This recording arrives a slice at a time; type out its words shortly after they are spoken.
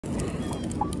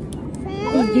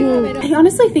I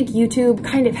honestly think YouTube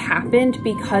kind of happened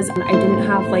because I didn't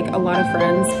have like a lot of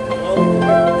friends.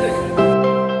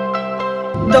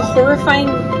 The horrifying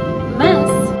mess.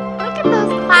 Look at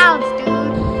those clouds, dude.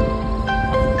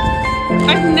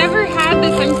 I've never had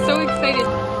this. I'm so excited.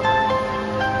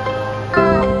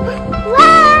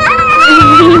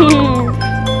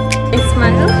 I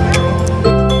smile.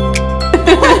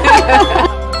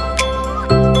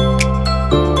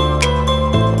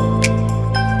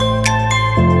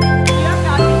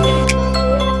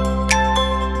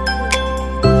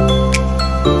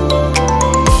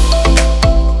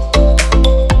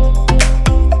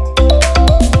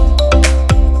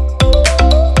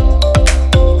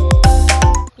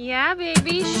 Yeah,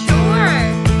 baby,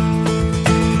 sure.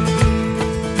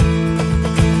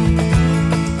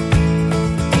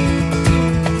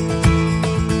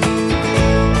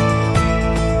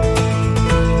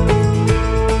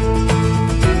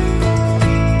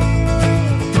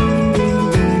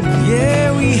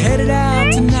 Yeah, we headed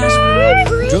out to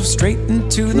Nashville. Drove straight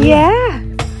into the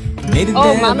made it Oh,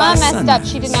 there Mama by messed sunrise. up.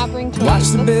 She did not bring toys. Watch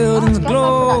the buildings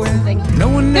glow. No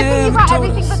one ever told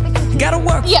us. You gotta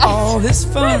work for all this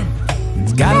fun.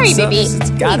 It's got Sorry, its baby. ups, it's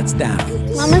got its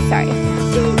downs. Mama's sorry.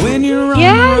 When you're on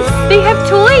Yes, the road, they have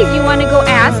toys. You want to go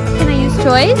ask? Can I use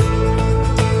toys?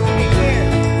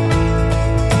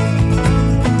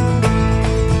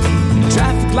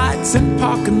 traffic lights and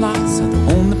parking lots are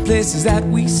the only places that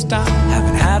we stop.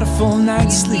 Haven't had a full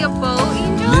night's sleep. See a bow,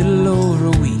 Angel? Little over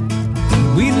a week.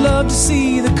 We'd love to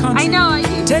see the country. I know, I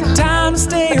do. Take time to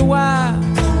stay a while.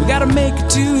 We gotta make it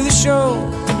to the show.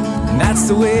 And that's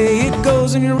the way it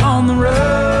goes when you're on the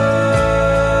road.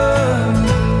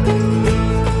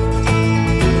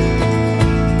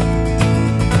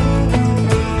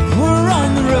 We're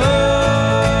on the road.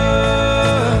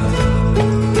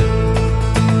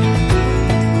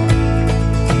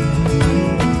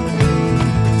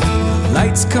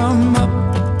 Lights come up,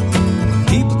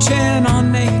 people chant our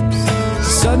names.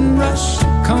 Sudden rush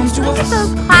comes to us.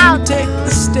 those clouds. We take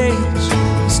the stage,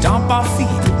 stomp our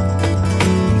feet,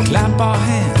 clap our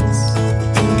hands.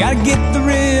 Gotta get the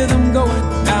rhythm going.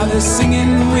 Now they're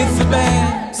singing with the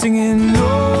band, singing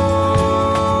oh.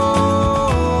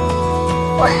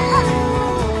 Wow.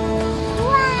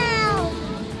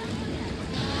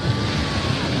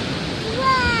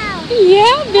 Wow.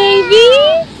 Yeah, baby.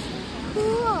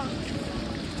 Cool.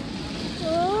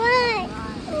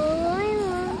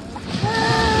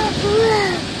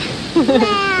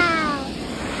 Wow.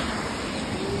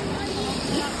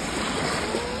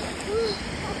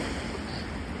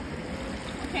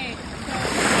 Okay.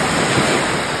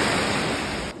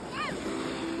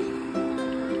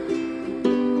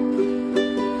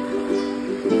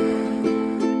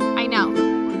 I know.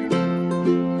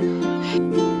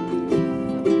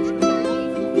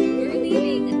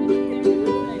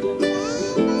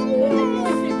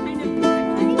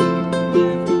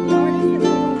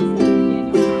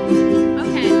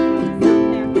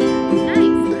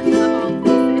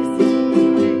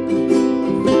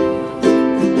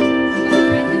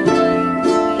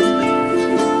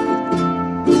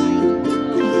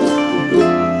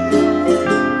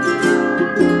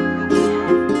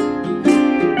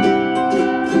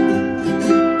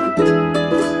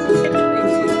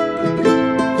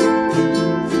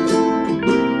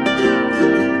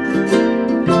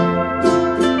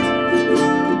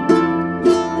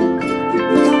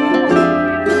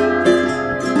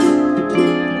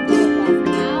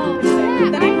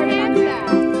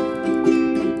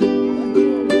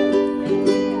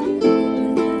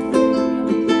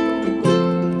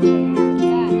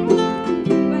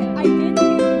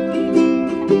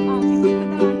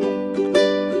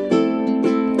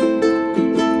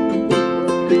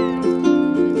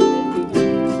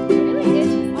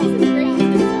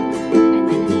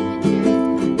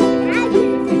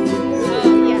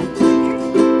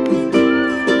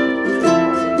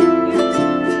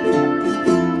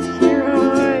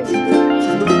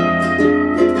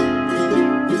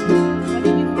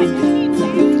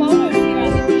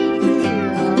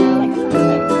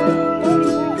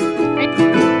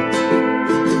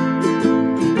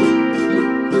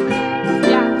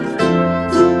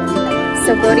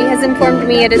 So Bodhi has informed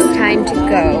me it is time to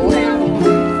go.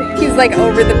 He's like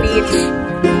over the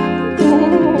beach.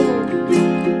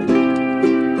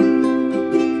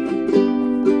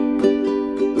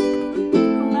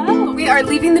 Hello. We are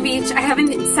leaving the beach. I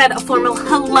haven't said a formal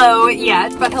hello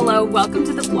yet, but hello, welcome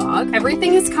to the vlog.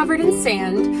 Everything is covered in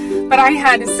sand, but I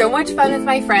had so much fun with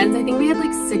my friends. I think we had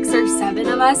like 6 or 7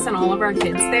 of us and all of our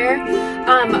kids there.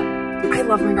 I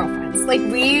love my girlfriends. Like,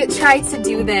 we try to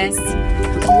do this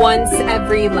once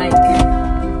every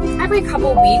every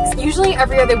couple weeks. Usually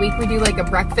every other week we do like a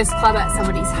breakfast club at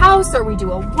somebody's house, or we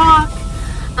do a walk.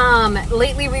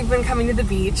 Lately we've been coming to the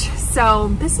beach, so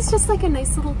this is just like a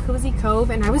nice little cozy cove,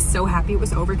 and I was so happy it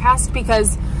was overcast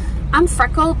because I'm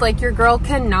freckled. Like, your girl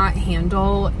cannot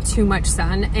handle too much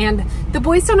sun, and the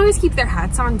boys don't always keep their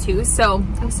hats on too, so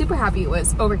I'm super happy it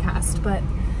was overcast. But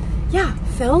yeah,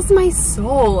 fills my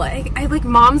soul. I like,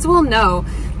 moms will know,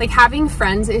 like, having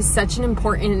friends is such an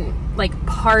important like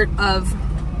part of,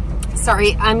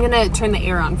 sorry, I'm gonna turn the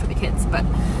air on for the kids, but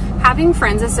having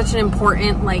friends is such an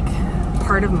important like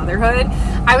part of motherhood.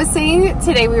 I was saying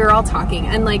today, we were all talking,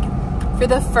 and like, for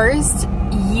the first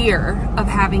year of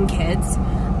having kids,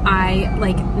 I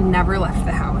like never left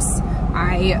the house.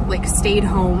 I like stayed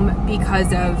home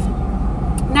because of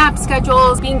nap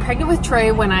schedules. Being pregnant with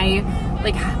Troy, when I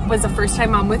like was a first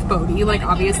time mom with Bodhi, like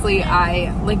obviously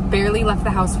I like barely left the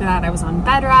house for that. I was on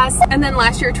bed rest. And then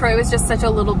last year Troy was just such a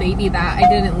little baby that I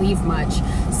didn't leave much.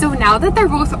 So now that they're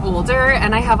both older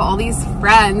and I have all these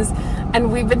friends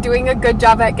and we've been doing a good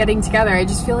job at getting together, I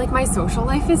just feel like my social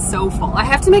life is so full. I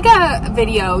have to make a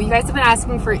video. You guys have been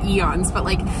asking for eons, but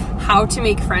like how to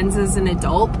make friends as an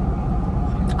adult.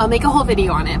 I'll make a whole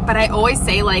video on it, but I always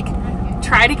say, like,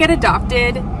 try to get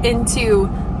adopted into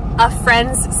a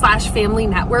friends slash family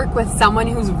network with someone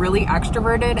who's really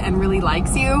extroverted and really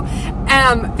likes you,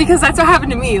 because that's what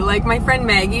happened to me. Like, my friend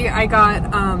Maggie, I got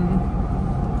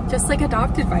just like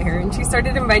adopted by her, and she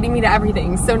started inviting me to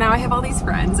everything. So now I have all these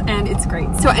friends and it's great.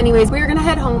 So anyways, we're gonna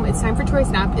head home. It's time for Troy's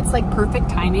nap. It's like perfect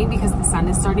timing because the sun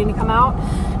is starting to come out,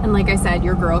 and like I said,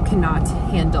 your girl cannot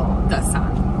handle the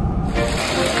sun.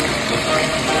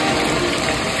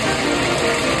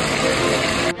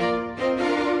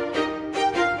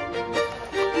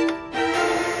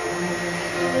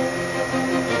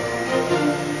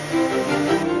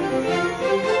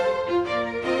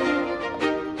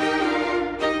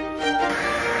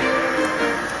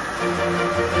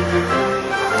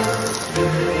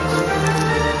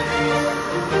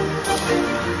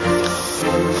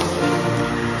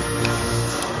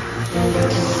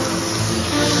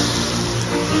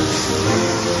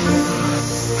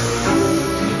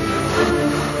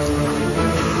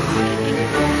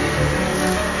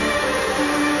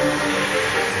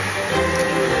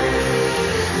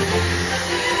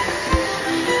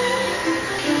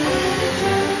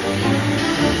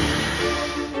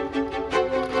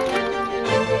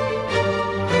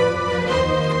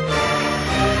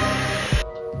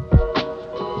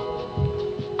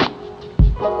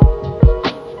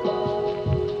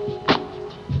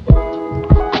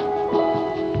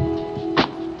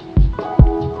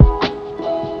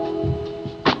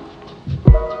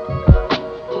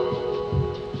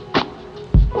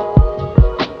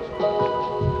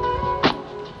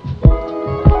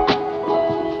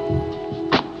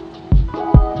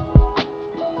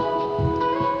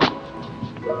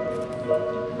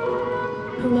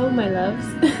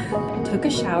 Took a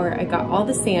shower, I got all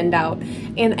the sand out,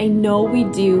 and I know we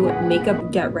do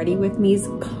makeup get ready with me's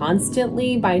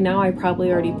constantly. By now I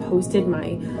probably already posted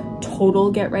my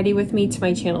total get ready with me to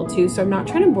my channel too, so I'm not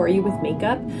trying to bore you with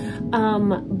makeup,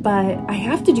 but I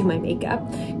have to do my makeup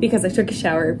because I took a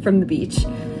shower from the beach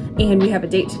and we have a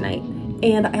date tonight.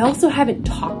 And I also haven't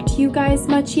talked to you guys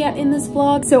much yet in this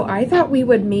vlog, so I thought we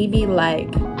would maybe like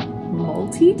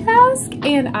multitask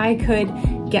and I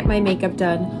could get my makeup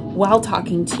done while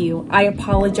talking to you. I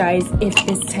apologize if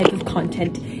this type of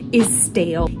content is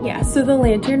stale. Yeah, so the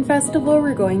Lantern Festival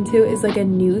we're going to is like a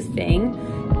new thing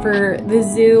for the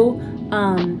zoo.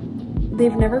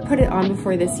 They've never put it on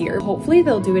before this year. Hopefully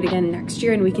they'll do it again next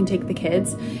year and we can take the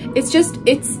kids.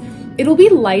 It'll be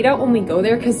light out when we go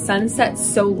there because sunset's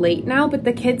so late now, but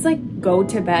the kids like go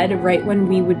to bed right when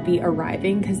we would be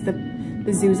arriving because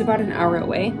the zoo's about an hour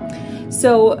away.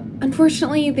 So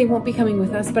unfortunately they won't be coming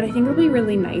with us, but I think it'll be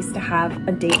really nice to have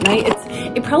a date night.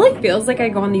 It probably feels like I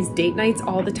go on these date nights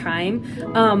all the time,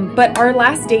 but our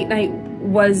last date night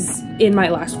was in my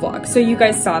last vlog, so you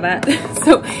guys saw that.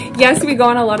 So yes, we go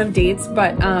on a lot of dates,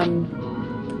 but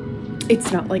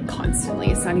it's not like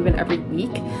constantly. It's not even every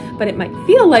week, but it might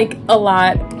feel like a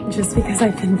lot just because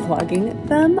I've been vlogging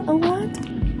them a lot.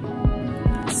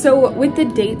 So with the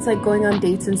dates, like going on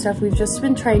dates and stuff, we've just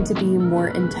been trying to be more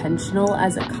intentional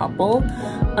as a couple.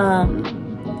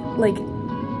 Like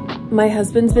my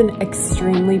husband's been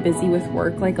extremely busy with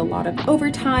work, like a lot of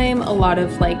overtime, a lot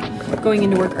of like going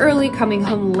into work early, coming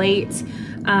home late.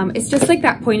 It's just like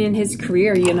that point in his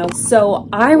career, you know? So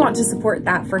I want to support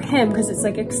that for him because it's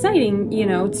like exciting, you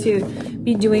know, to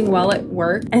be doing well at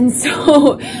work. And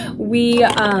so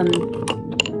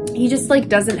he just like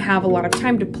doesn't have a lot of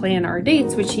time to plan our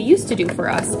dates, which he used to do for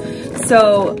us.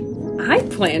 So I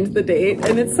planned the date,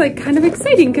 and it's like kind of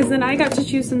exciting because then I got to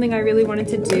choose something I really wanted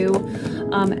to do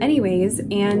anyways,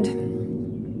 and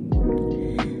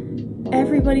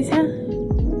everybody's happy.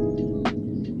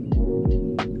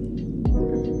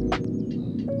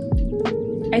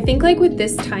 I think like with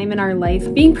this time in our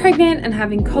life, being pregnant and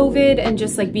having COVID and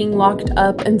just like being locked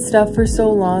up and stuff for so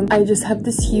long, I just have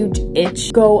this huge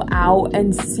itch. Go out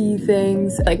and see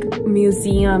things like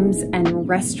museums and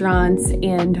restaurants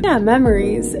and yeah,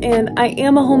 memories. And I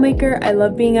am a homemaker. I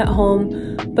love being at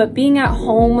home, but being at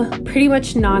home pretty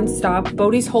much nonstop.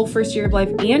 Bodhi's whole first year of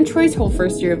life and Troy's whole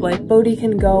first year of life. Bodhi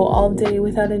can go all day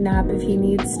without a nap if he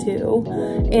needs to.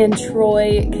 And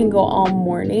Troy can go all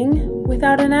morning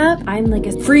without a nap. I'm like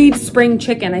a freed spring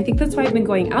chicken. I think that's why I've been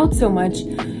going out so much,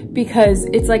 because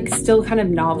it's like still kind of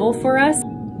novel for us.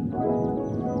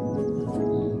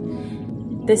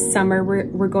 This summer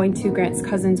we're going to Grant's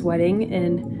cousin's wedding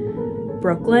in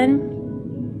Brooklyn.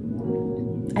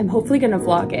 I'm hopefully gonna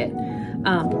vlog it.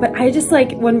 But I just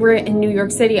like, when we're in New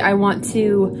York City, I want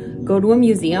to go to a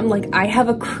museum. Like I have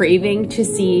a craving to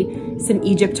see some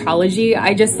Egyptology.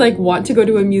 I just like want to go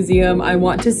to a museum. I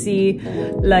want to see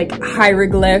like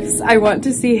hieroglyphs. I want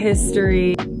to see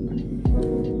history.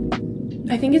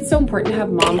 I think it's so important to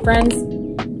have mom friends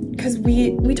because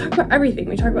we talk about everything.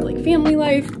 We talk about like family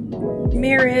life,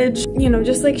 marriage, you know,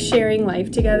 just like sharing life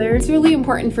together. It's really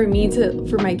important for me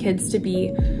for my kids to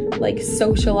be like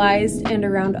socialized and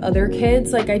around other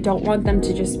kids. Like I don't want them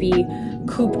to just be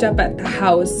cooped up at the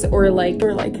house or like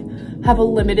have a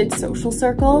limited social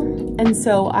circle. And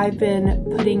so I've been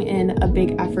putting in a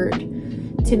big effort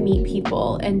to meet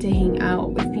people and to hang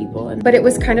out with people. But it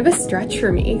was kind of a stretch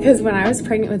for me because when I was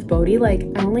pregnant with Bodhi, like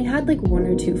I only had like 1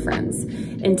 or 2 friends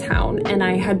in town, and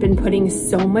I had been putting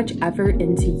so much effort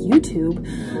into YouTube.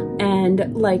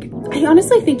 And like, I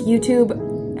honestly think YouTube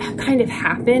kind of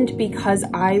happened because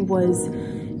I was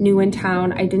new in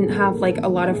town. I didn't have like a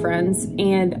lot of friends,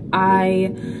 and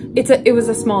it was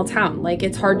a small town. Like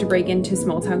it's hard to break into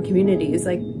small town communities.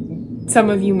 Like some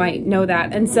of you might know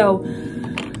that. And so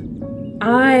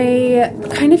I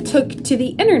kind of took to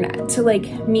the internet to like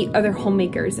meet other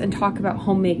homemakers and talk about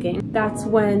homemaking. That's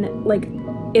when like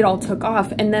it all took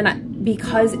off. And then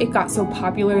because it got so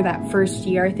popular that first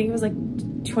year, I think it was like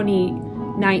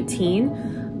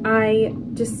 2019, I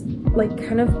just like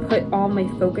kind of put all my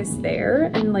focus there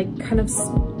and like kind of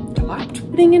stopped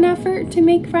putting in effort to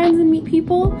make friends and meet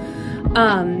people,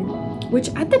 which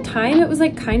at the time it was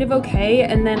like kind of okay.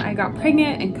 And then I got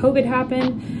pregnant and COVID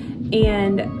happened,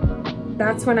 and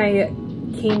that's when I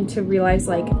came to realize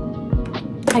like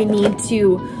I need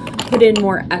to put in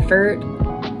more effort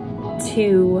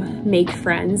to make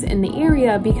friends in the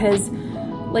area, because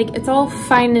like it's all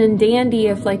fine and dandy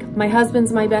if like my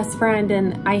husband's my best friend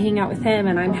and I hang out with him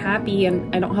and I'm happy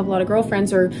and I don't have a lot of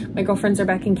girlfriends, or my girlfriends are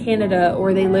back in Canada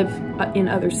or they live in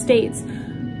other states.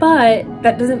 But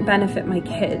that doesn't benefit my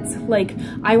kids. Like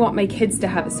I want my kids to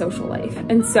have a social life.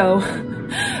 And so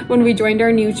when we joined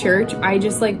our new church, I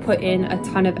just like put in a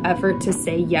ton of effort to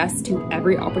say yes to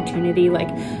every opportunity, like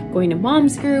going to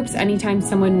mom's groups. Anytime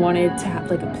someone wanted to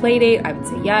have like a play date, I would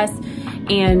say yes.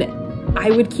 And I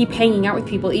would keep hanging out with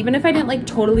people, even if I didn't like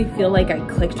totally feel like I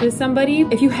clicked with somebody.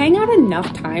 If you hang out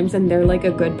enough times and they're like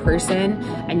a good person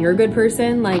and you're a good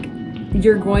person, like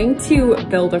you're going to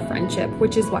build a friendship,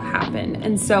 which is what happened.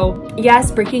 And so yes,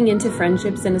 breaking into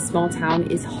friendships in a small town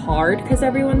is hard because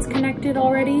everyone's connected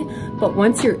already. But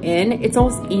once you're in, it's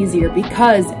almost easier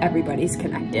because everybody's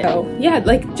connected. So yeah,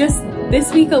 like just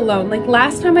this week alone, like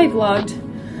last time I vlogged,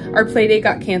 our play date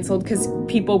got canceled because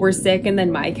people were sick and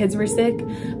then my kids were sick.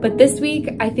 But this week,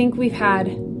 I think we've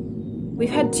had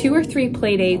 2 or 3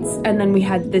 play dates, and then we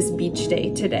had this beach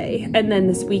day today. And then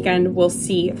this weekend we'll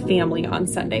see family on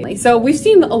Sunday. So we've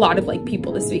seen a lot of like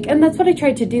people this week, and that's what I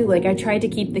tried to do. Like I tried to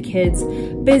keep the kids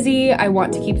busy. I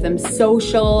want to keep them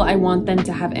social. I want them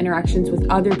to have interactions with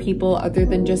other people other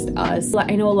than just us.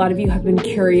 I know a lot of you have been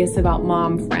curious about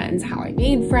mom friends, how I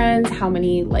made friends, how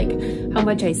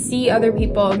much I see other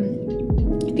people.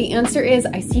 The answer is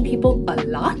I see people a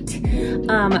lot,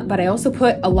 but I also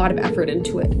put a lot of effort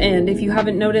into it. And if you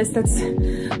haven't noticed, that's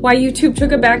why YouTube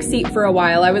took a backseat for a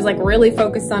while. I was like really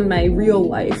focused on my real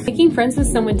life. Making friends with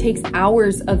someone takes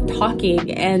hours of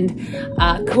talking and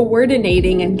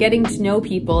coordinating and getting to know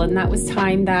people. And that was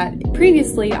time that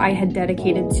previously I had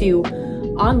dedicated to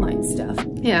online stuff.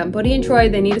 Yeah, Bodhi and Troy,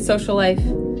 they need a social life.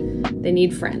 They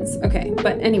need friends. Okay,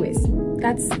 but anyways,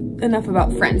 that's enough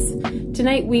about friends.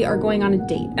 Tonight we are going on a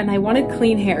date, and I wanted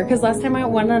clean hair because last time I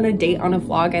went on a date on a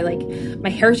vlog, my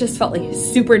hair just felt like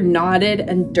super knotted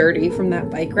and dirty from that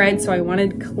bike ride. So I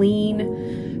wanted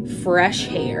clean, fresh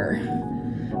hair.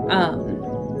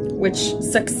 which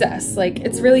success. Like,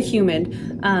 it's really humid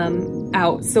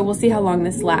out, so we'll see how long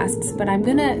this lasts, but I'm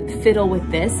gonna fiddle with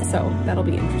this, so that'll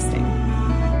be interesting.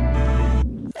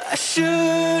 I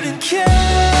shouldn't care.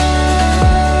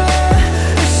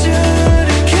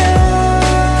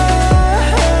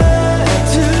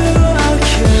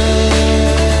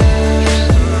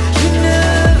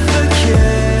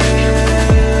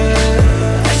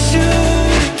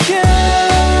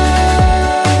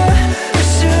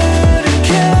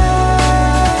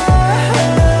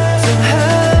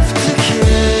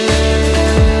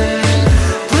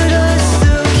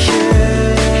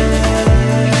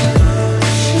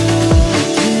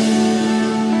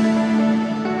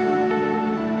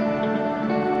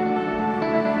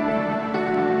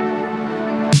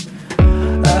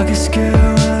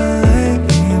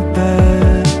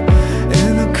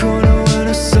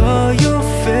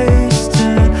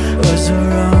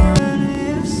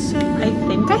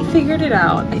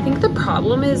 I think the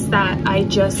problem is that I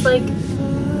just like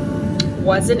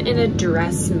wasn't in a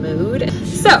dress mood.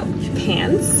 So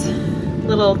pants,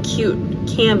 little cute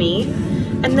cami,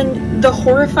 and then the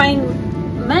horrifying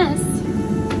mess.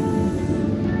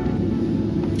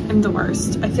 I'm the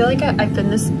worst. I feel like I've been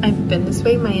this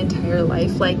way my entire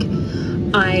life. Like,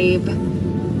 I've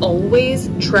always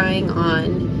trying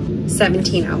on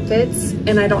 17 outfits,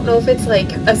 and I don't know if it's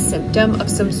like a symptom of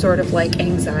some sort of like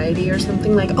anxiety or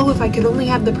something, like, oh, if I could only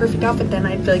have the perfect outfit, then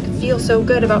I'd like feel so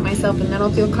good about myself, and then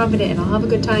I'll feel confident and I'll have a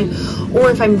good time. Or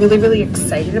if I'm really, really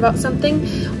excited about something,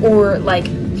 or like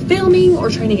filming or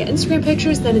trying to get Instagram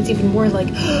pictures, then it's even more like,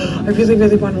 oh, I really,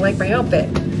 really want to like my outfit,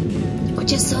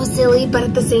 which is so silly. But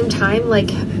at the same time,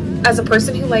 like, as a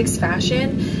person who likes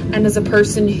fashion, and as a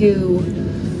person who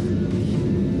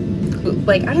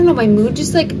like, I don't know, my mood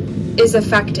just like is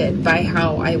affected by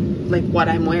how I like what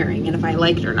I'm wearing and if I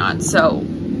like it or not. So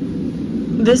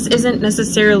this isn't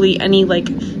necessarily any like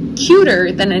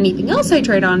cuter than anything else I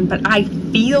tried on, but I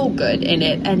feel good in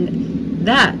it, and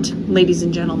that, ladies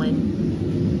and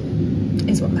gentlemen,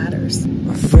 is what matters.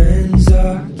 My friends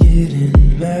are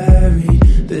getting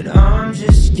married, but I'm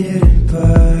just getting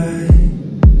by.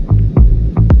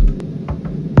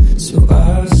 So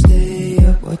I'll stay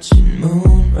up watching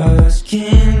moonrise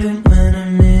kingdom when I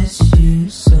miss you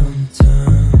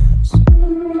sometimes.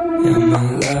 Am I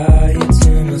lying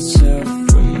to myself,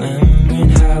 remembering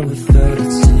how it felt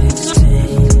at 16?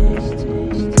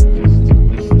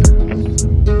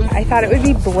 I thought it would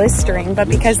be blistering, but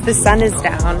because the sun is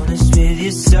down. With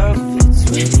yourself at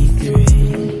 23.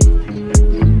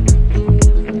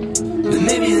 But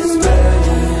maybe that's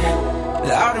better.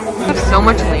 I have so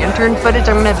much lantern footage,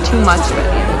 I'm gonna have too much of it.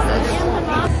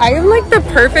 I am like the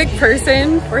perfect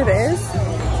person for this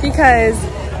because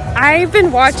I've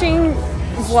been watching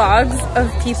vlogs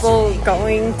of people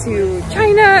going to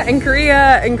China and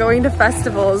Korea and going to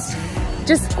festivals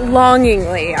just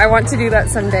longingly. I want to do that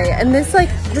someday, and this like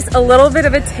just a little bit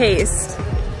of a taste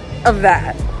of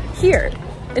that here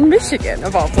in Michigan,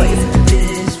 of all places.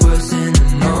 This was in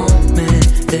the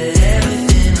moment that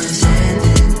everything was ending.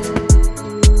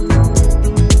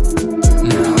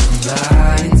 Now I'm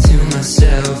lying to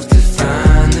myself to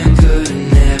find the good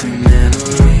in every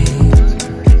memory.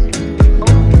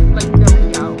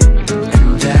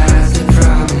 And that's the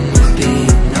problem with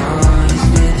being honest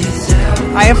with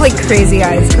yourself. I have like crazy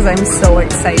eyes because I'm so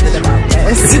excited about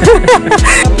this.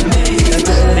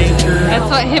 That's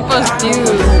what hippos do.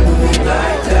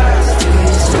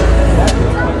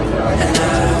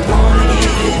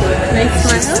 Nice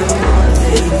smile.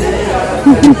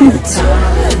 You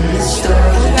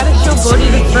gotta show body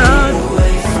the front.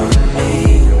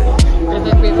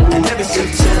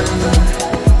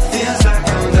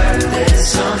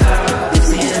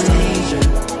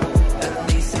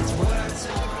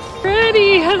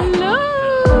 Freddie, hello.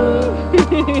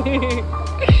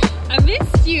 I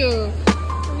missed you.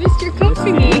 I missed your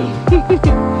company.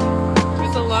 It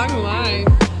was a long line,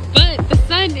 but the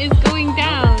sun is going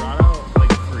down.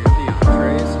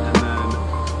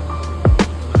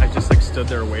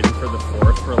 There waiting for the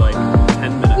fourth for like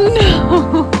 10 minutes.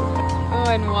 No! Oh,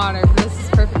 and water. This is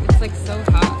perfect. It's like so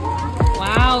hot.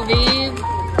 Wow, babe.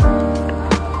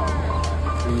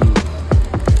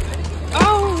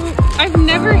 Oh, I've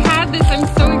never had this. I'm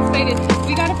so excited.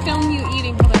 We gotta film you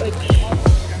eating. Hold on.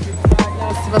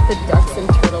 It's about the ducks and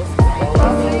turtles.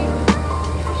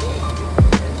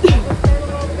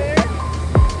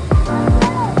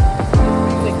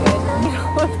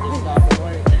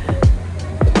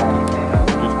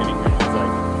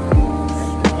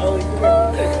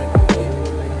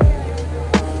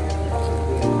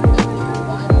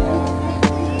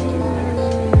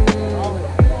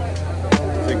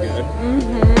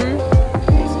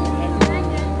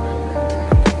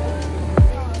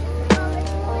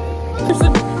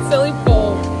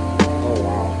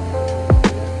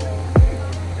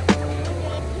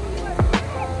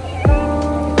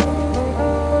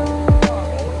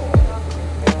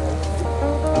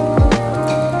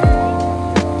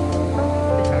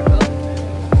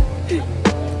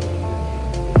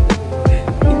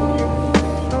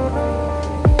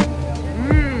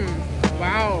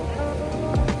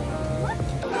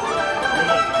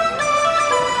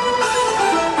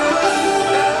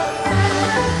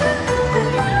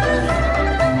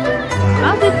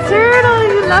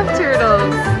 love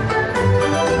turtles.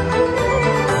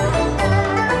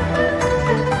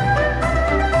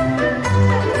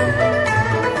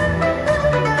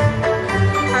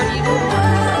 How do you do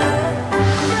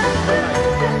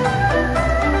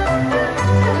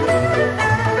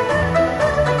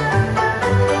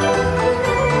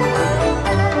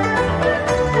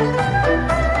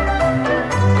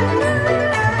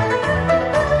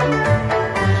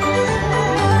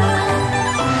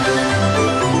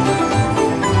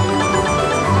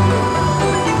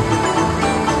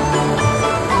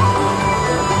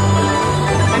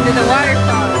under the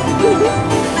waterfall?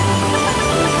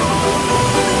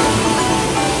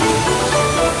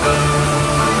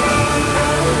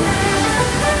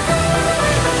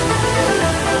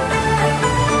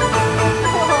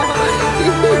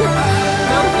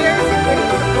 No fear, it's ready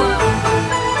to blow.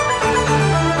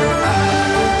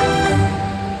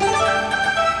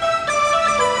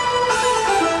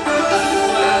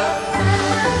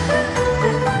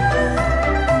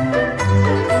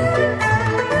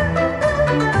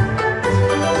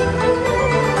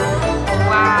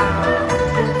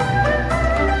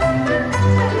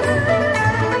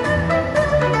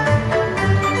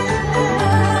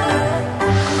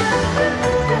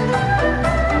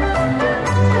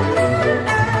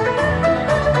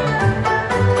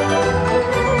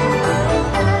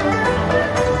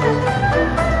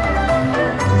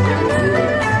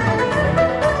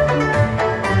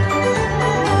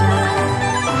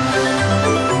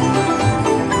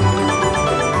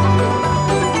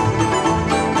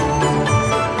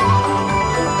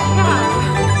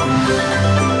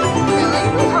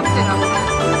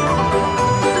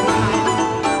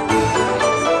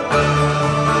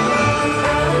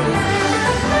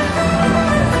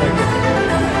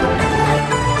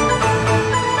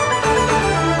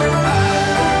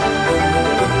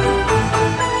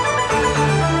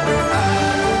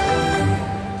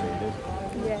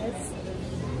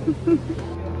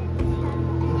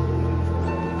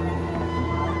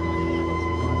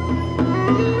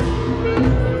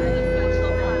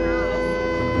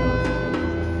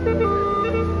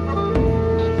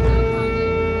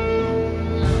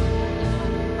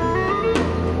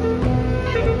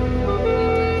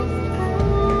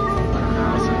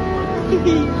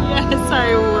 Yes,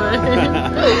 I would.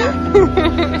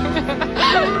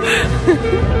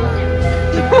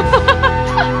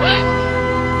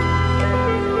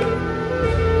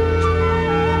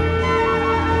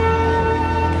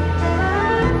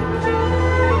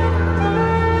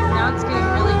 Now it's getting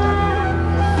really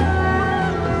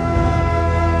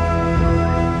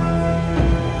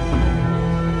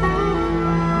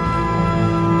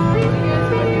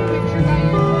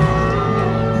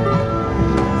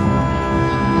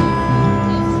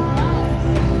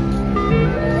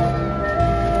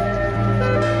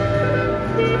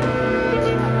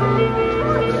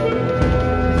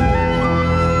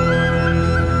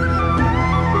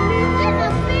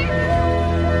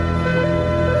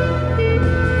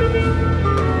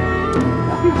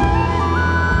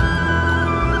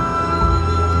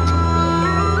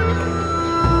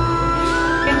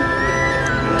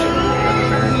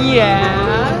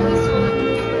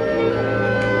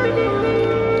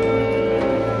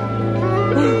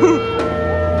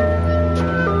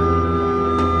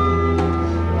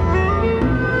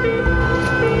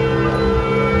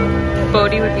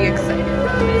Bodhi would be excited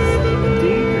about this.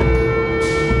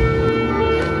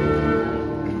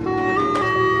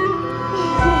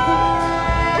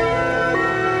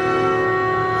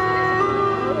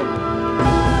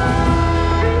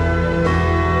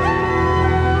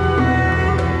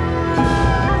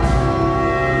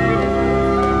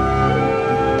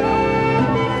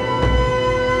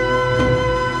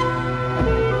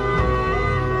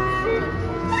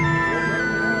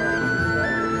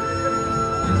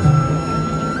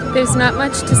 There's not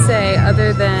much to say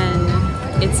other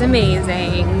than it's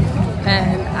amazing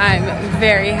and I'm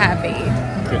very happy.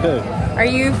 Good. Are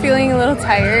you feeling a little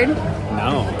tired?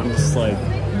 No, I'm just like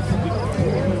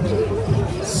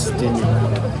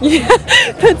stimulated. Yeah,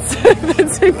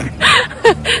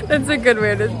 that's a good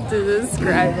way to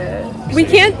describe it. We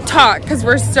can't talk because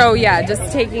we're so,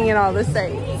 just taking in all the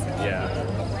sights. Yeah.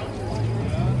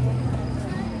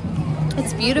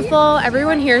 It's beautiful.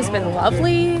 Everyone here has been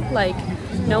lovely. Like,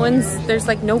 there's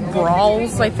like no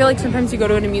brawls. I feel like sometimes you go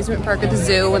to an amusement park at the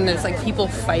zoo and there's like people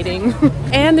fighting.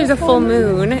 And there's a full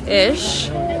moon-ish.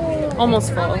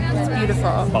 Almost full. It's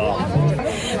beautiful.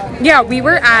 Yeah, we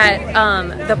were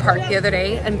at the park the other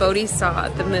day and Bodhi saw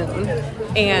the moon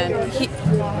and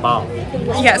ball.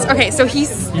 Yes, okay, so he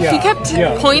kept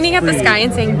pointing at the sky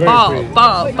and saying ball,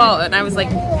 ball, ball, and I was like,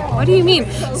 what do you mean?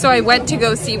 So I went to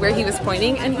go see where he was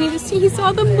pointing, and he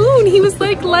saw the moon. He was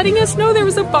like letting us know there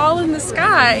was a ball in the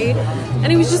sky,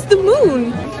 and it was just the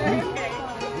moon.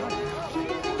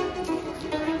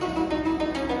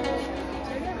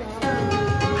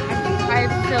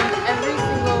 I've filmed every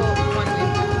single one of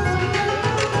these.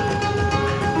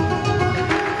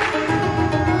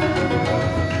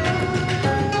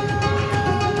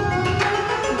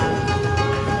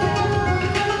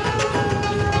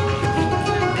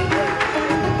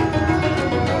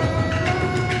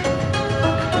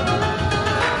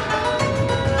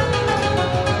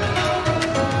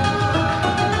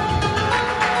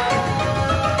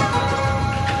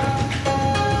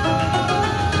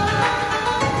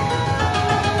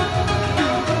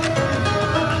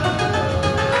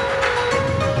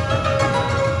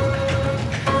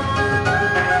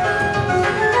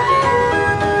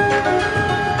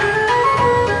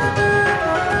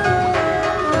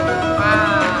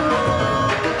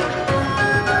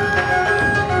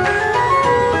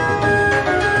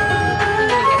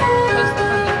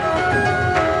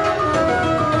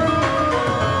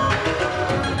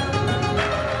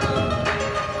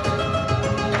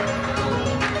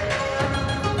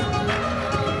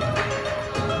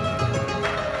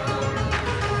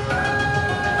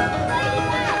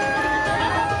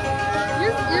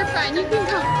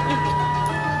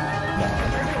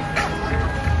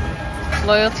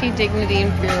 Loyalty, dignity,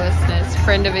 and fearlessness.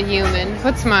 Friend of a human.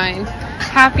 What's mine?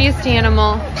 Happiest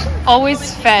animal.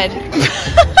 Always fed.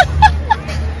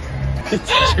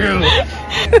 It's true.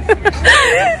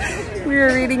 We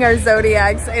were reading our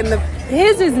zodiacs, and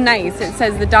his is nice. It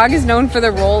says the dog is known for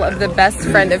the role of the best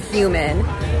friend of human,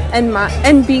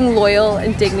 and being loyal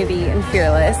and dignity and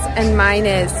fearless. And mine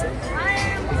is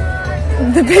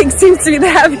the pig seems to be the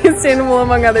happiest animal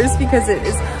among others because it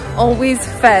is always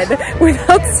fed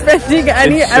without spending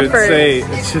any effort.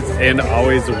 It should say, and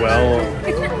always well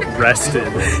rested.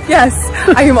 Yes,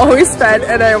 I am always fed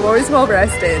and I am always well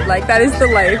rested. Like, that is the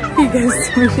life he gives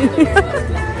to me.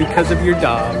 Because of your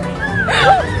dog.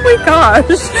 Oh my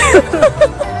gosh.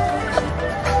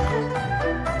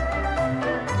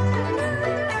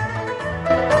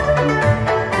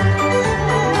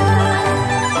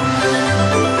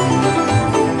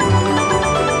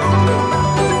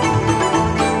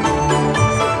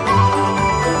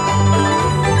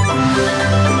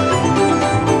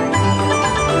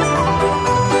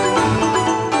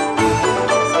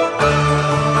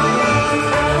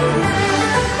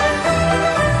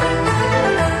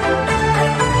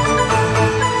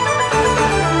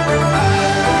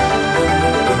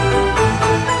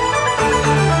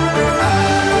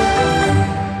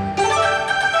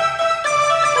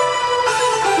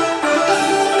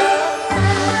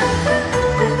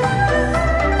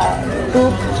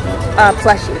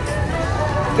 Plushie.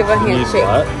 Give a handshake.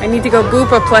 I need to go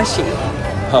boop a plushie.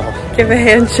 Oh. Give a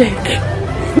handshake.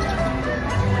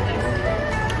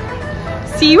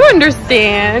 See, you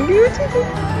understand.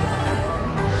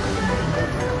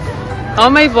 All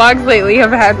my vlogs lately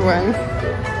have had one.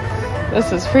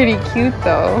 This is pretty cute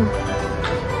though.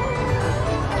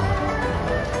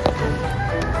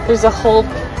 There's a whole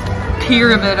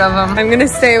pyramid of them. I'm gonna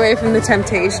stay away from the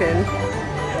temptation.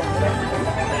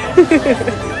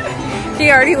 He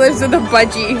already lives with a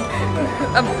budgie,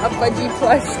 a budgie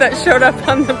plush that showed up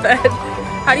on the bed.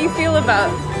 How do you feel about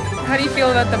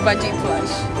the budgie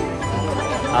plush?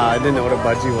 I didn't know what a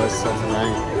budgie was till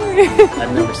tonight.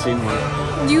 I've never seen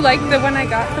one. You like the one I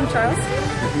got from Charleston?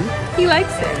 Mm-hmm. He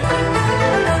likes it.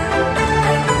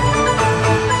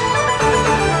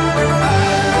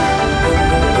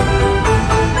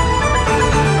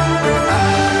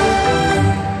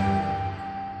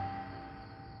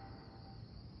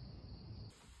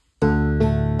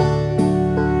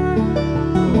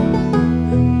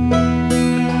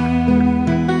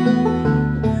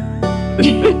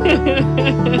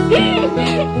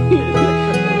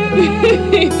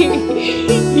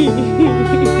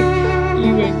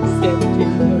 You accepted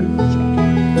those.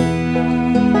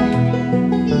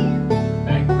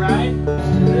 Back right.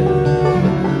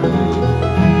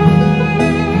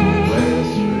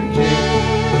 West Virginia.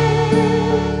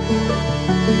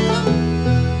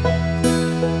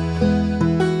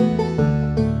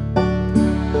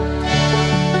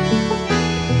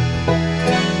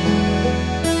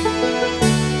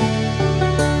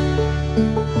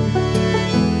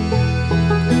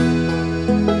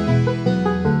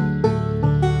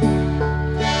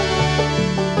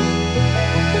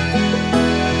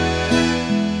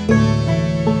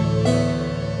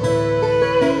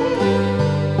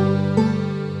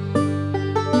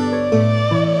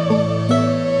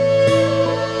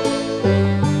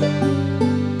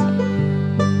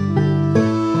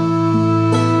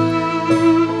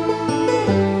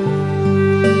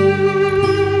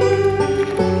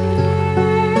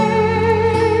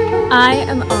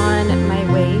 am on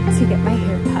my way to get my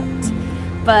hair cut,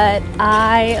 but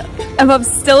I am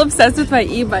still obsessed with my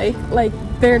e-bike. Like,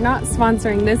 they're not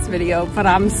sponsoring this video, but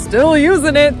I'm still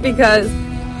using it because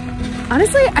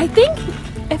honestly, I think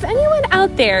if anyone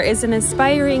out there is an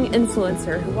aspiring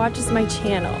influencer who watches my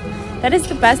channel, that is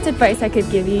the best advice I could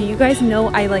give you. You guys know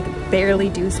I like barely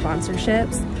do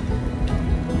sponsorships.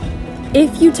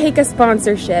 If you take a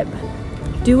sponsorship,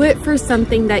 do it for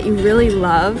something that you really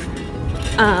love,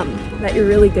 that you're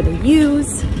really gonna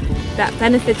use, that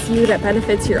benefits you, that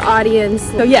benefits your audience.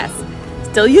 So yes,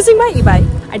 still using my e-bike.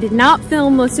 I did not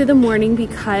film most of the morning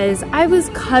because I was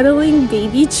cuddling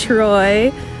baby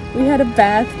Troy. We had a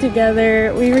bath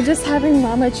together. We were just having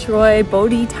Mama Troy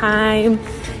Bodhi time.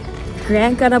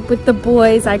 Grant got up with the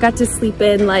boys. I got to sleep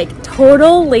in, like,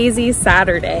 total lazy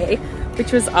Saturday,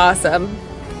 which was awesome.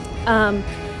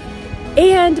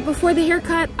 And before the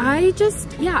haircut, I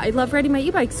love riding my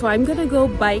e-bike, so I'm gonna go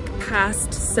bike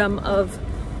past some of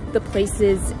the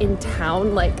places in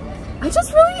town. Like, I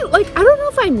just really, like, I don't know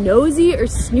if I'm nosy or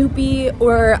snoopy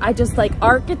or I just like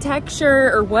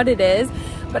architecture or what it is,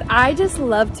 but I just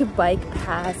love to bike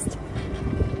past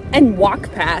and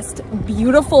walk past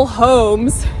beautiful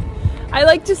homes. I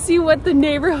like to see what the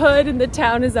neighborhood and the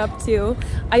town is up to.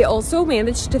 I also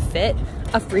managed to fit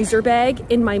a freezer bag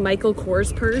in my Michael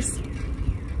Kors purse.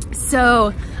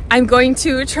 So I'm going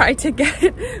to try to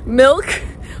get milk,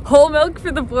 whole milk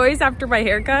for the boys after my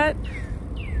haircut.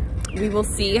 We will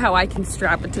see how I can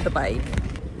strap it to the bike.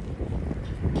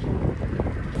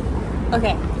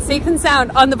 Okay, safe and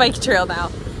sound on the bike trail now.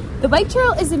 The bike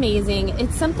trail is amazing.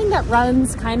 It's something that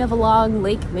runs kind of along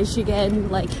Lake Michigan,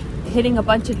 like hitting a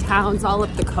bunch of towns all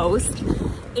up the coast.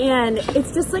 And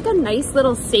it's just like a nice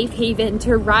little safe haven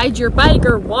to ride your bike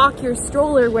or walk your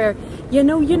stroller where you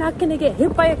know you're not gonna get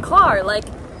hit by a car. Like,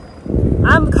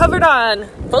 I'm covered on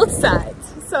both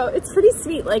sides. So it's pretty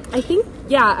sweet. Like, I think,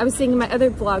 yeah, I was saying in my other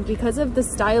vlog, because of the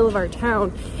style of our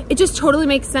town, it just totally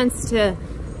makes sense to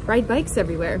ride bikes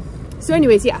everywhere. So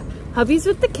anyways, yeah, hubby's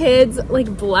with the kids,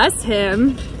 like, bless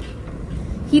him.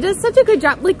 He does such a good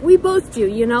job, like we both do,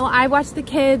 you know? I watch the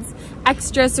kids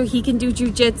extra so he can do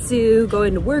jujitsu, go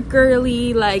into work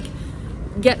early, like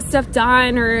get stuff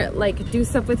done or like do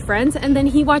stuff with friends. And then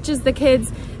he watches the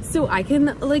kids so I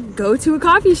can like go to a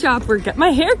coffee shop or get my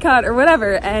hair cut or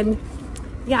whatever. And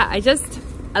yeah, I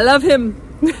love him.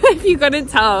 If you couldn't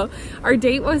tell, our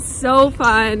date was so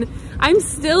fun. I'm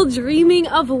still dreaming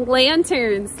of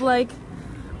lanterns. Like,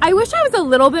 I wish I was a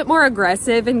little bit more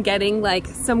aggressive in getting like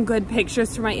some good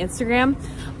pictures for my Instagram,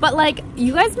 but like,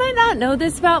 you guys might not know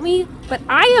this about me, but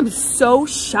I am so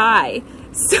shy.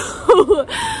 So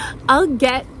I'll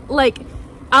go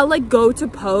to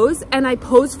pose and I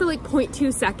pose for like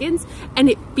 0.2 seconds and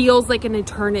it feels like an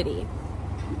eternity.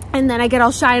 And then I get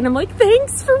all shy and I'm like,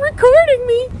 thanks for recording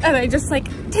me. And I just like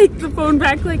take the phone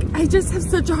back. Like, I just have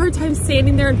such a hard time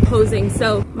standing there and posing.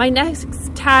 So my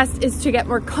next task is to get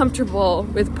more comfortable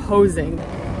with posing.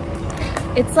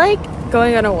 It's like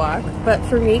going on a walk, but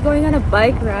for me, going on a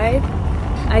bike ride,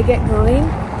 I get going.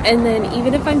 And then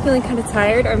even if I'm feeling kind of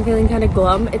tired or I'm feeling kind of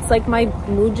glum, it's like my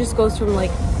mood just goes from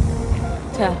like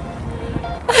to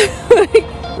like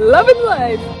loving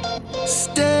life.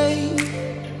 Stay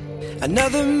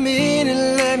another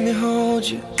minute, let me hold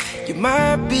you. You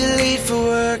might be late for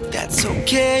work, that's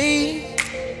okay.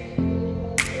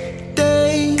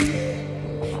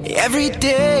 Every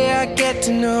day I get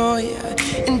to know you,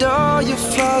 and all your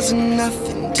flaws are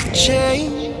nothing to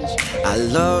change. I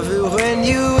love it when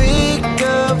you wake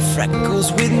up,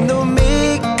 freckles with no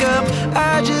makeup.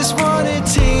 I just wanna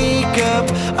take up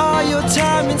all your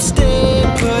time and stay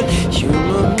put.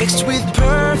 Humor mixed with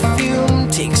perfume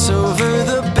takes over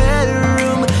the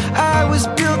bedroom. I was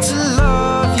built to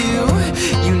love you,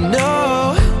 you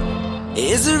know.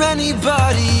 Is there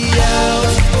anybody out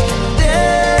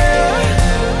there?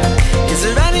 Is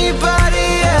there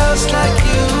anybody else like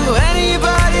you?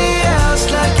 Anybody else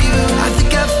like you? I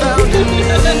think I found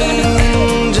an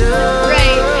angel.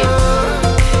 Right.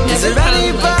 Is there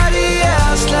anybody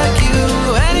else like you?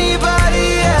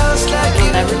 Anybody else like you?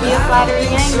 Never be a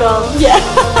flattering angle. Yeah.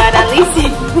 But at least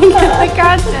you get the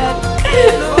content.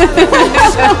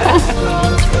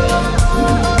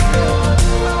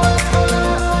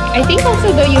 I think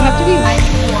also though you have to be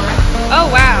mindful. Oh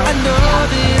wow.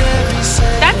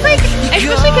 That's like,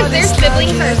 especially because their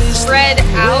siblings are spread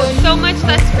out so much,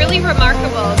 that's really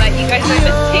remarkable that you guys are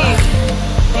the same.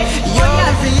 You're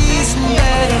the reason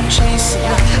that I'm chasing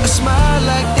a smile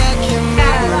like that can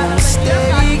make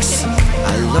mistakes.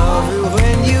 I love it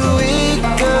when you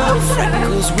wake up,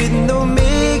 freckles with no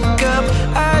makeup.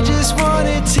 I just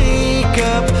wanna take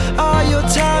up all your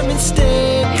time and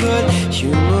stay put.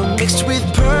 You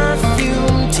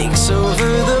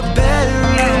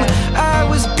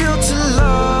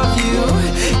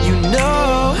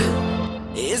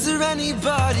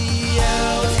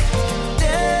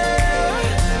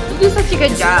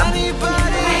Good job.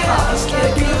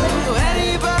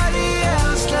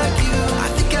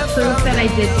 Proof that I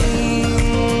did it.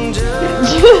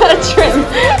 Trim.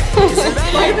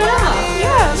 Wipe it off.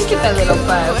 Yeah, look at that little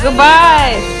buzz.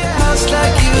 Goodbye.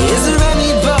 Is there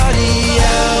anybody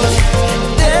else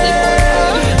there?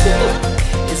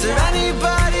 Is there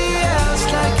anybody else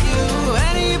like you?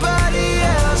 Anybody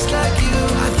else like you?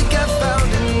 I think I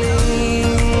found an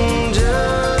angel.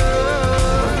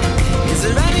 Is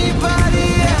there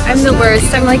anybody else? I'm the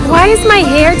worst. I'm like, why is my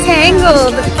hair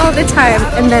tangled all the time?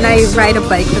 And then I ride a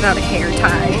bike without a hair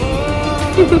tie.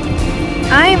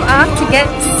 I'm off to get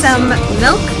some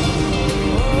milk.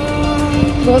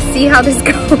 We'll see how this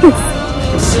goes.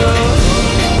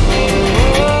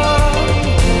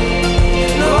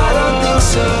 No, I don't think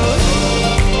so.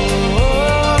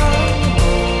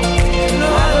 No,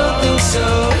 I don't think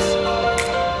so.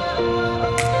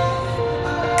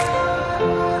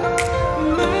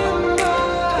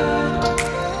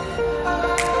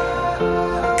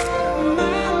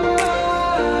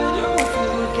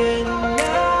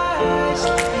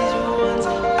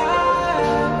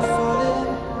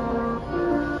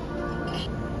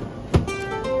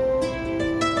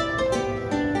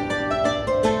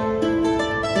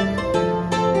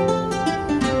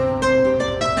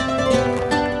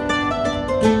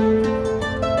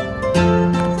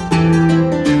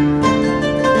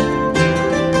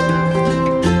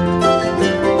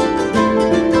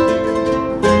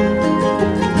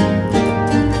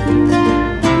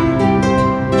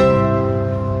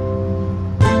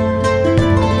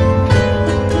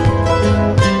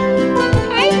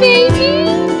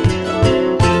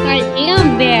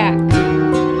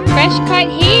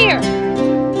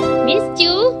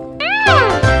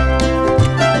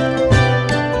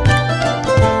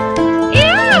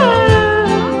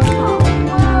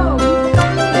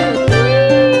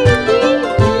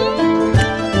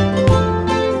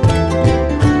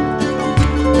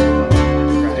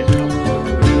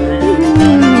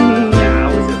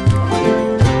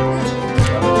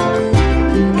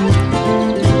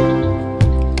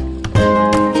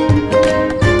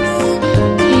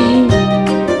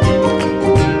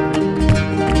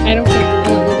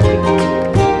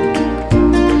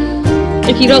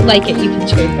 If you don't like it, you can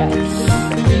trade bets.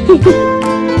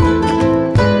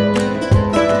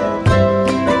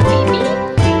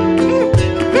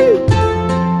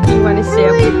 You want to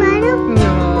sample?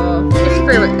 No, it's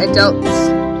for adults.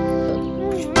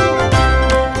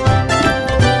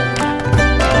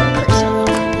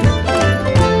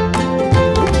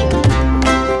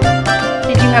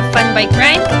 Did you have fun bike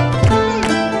ride?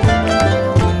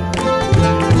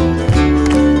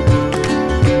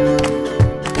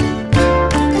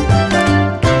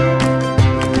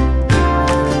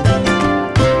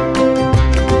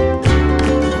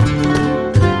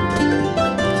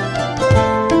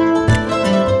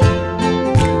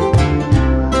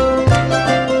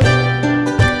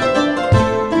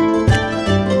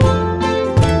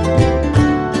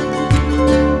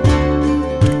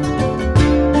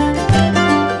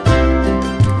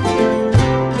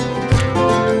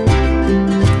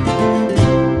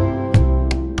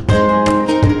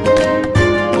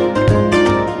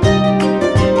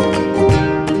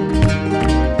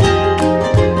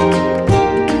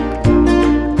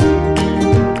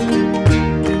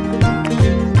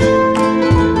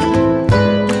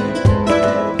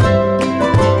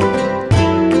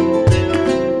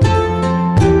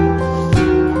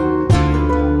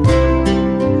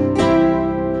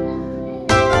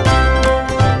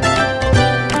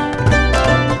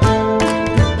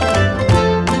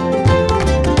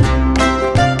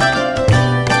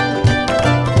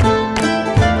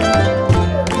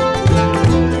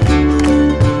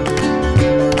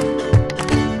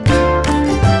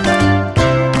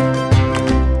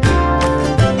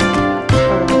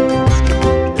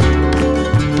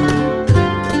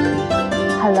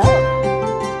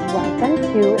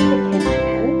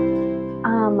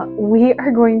 We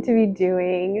are going to be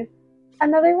doing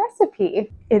another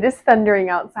recipe. It is thundering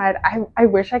outside. I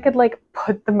wish I could like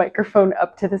put the microphone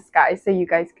up to the sky so you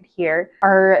guys could hear.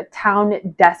 Our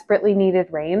town desperately needed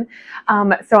rain.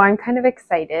 So I'm kind of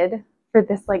excited for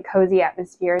this like cozy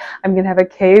atmosphere. I'm gonna have a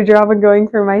K-drama going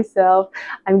for myself.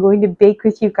 I'm going to bake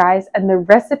with you guys, and the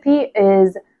recipe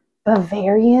is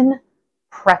Bavarian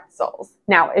pretzels.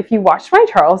 Now, if you watched my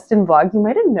Charleston vlog, you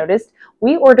might have noticed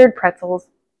we ordered pretzels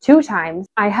 2 times.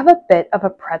 I have a bit of a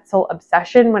pretzel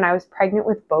obsession. When I was pregnant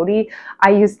with Bodhi,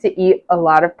 I used to eat a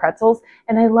lot of pretzels,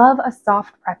 and I love a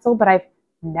soft pretzel, but I've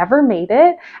never made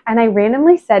it. And I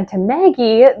randomly said to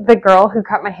Maggie, the girl who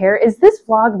cut my hair, is this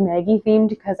vlog Maggie themed?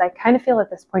 Because I kind of feel at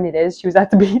this point it is. She was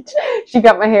at the beach, she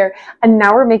cut my hair, and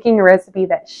now we're making a recipe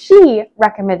that she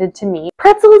recommended to me.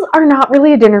 Pretzels are not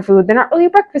really a dinner food. They're not really a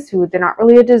breakfast food. They're not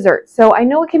really a dessert. So I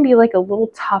know it can be like a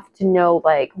little tough to know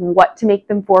like what to make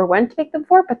them for, when to make them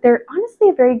for, but they're honestly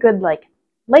a very good like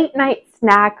late night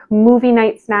snack, movie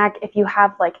night snack. If you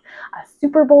have like a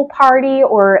Super Bowl party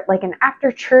or like an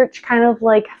after church kind of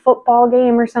like football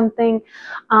game or something,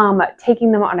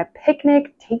 taking them on a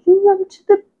picnic, taking them to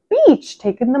the beach,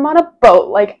 taking them on a boat.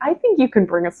 Like, I think you can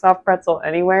bring a soft pretzel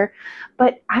anywhere,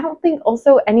 but I don't think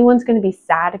also anyone's going to be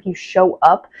sad if you show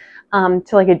up to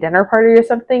like a dinner party or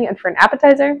something and for an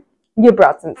appetizer, you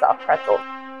brought some soft pretzels.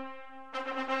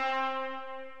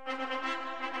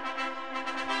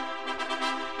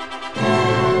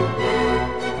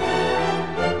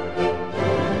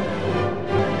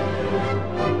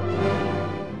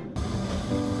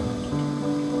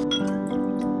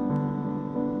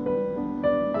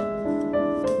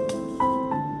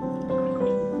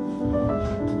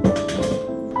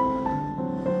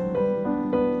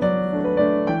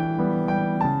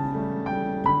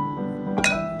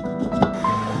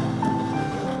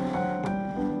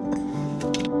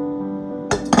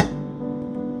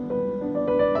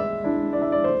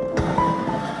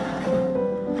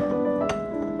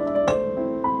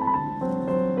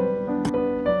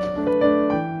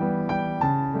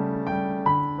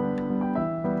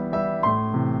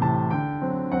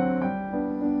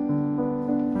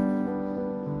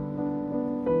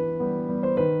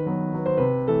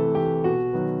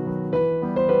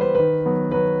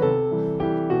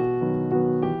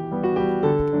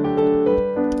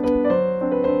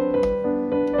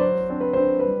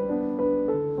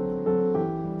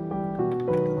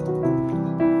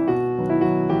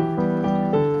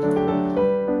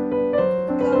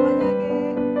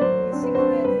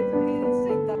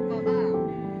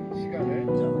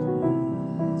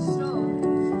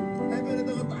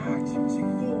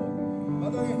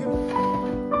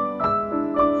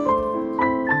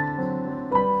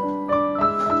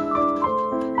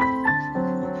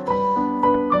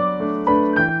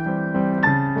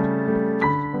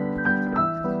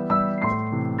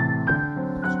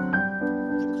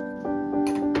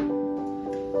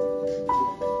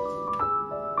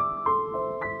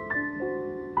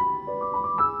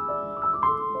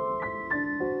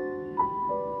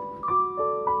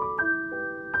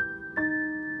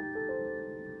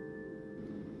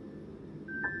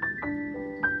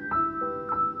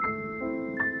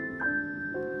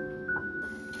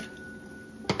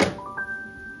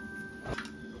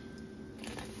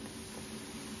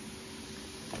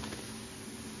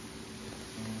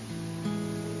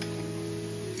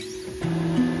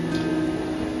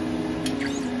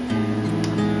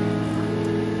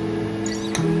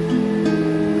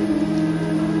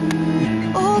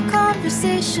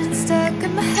 Conversation stuck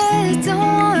in my head. Don't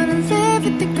wanna live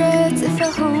with regrets. If I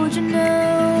hold you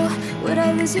now, would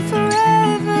I lose you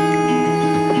forever?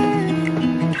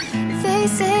 They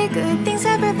say good things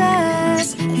never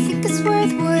last. I think it's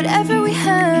worth whatever we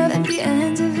have. At the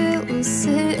end of it, we'll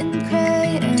sit and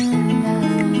cry and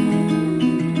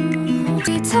laugh.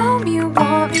 You tell me you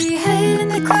want me, head in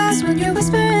the clouds when you're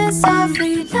whispering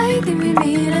softly. Lightly we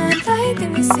meet and lightly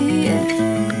we see it.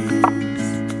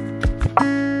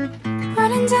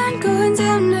 Going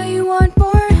down, now you want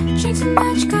more. Drink too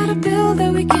much, got a bill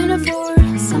that we can't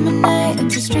afford. Summer night,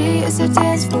 empty street is a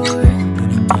dance floor.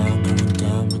 Running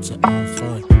down, what's it all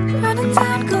for? Running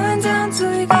down, going down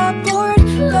till we got bored.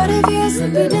 Thought of you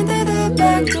slipping in through the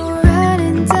back door.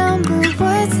 Running down, but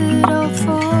what's it all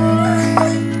for?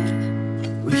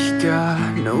 We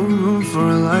got no room for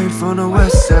a life on the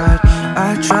west side.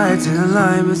 I tried to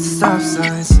align with the stop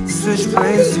signs. Switch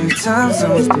lanes 2 times,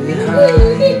 I was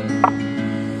behind.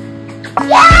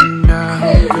 Now,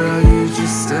 girl, you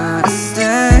just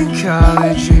understand.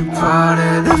 College ain't part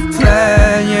of the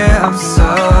plan. Yeah, I'm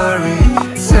sorry.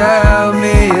 Tell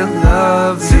me you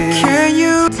love me. So can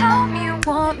you tell me you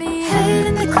want me? Head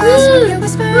in the clouds when you're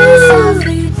whispering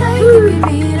softly. Like that we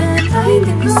meet and like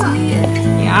that we see it.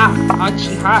 Yeah,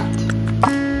 hot.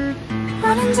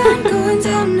 Running down, going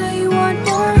down, now you want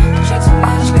more. Drink too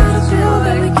much, got a bill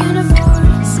that we can't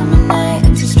afford. Summer night,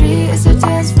 empty street is a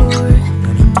dance floor.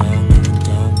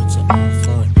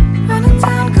 Running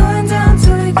down, going down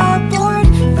till we got bored.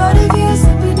 Thought of you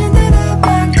slipping in through the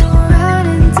back door.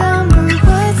 Running down, but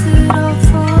what's it all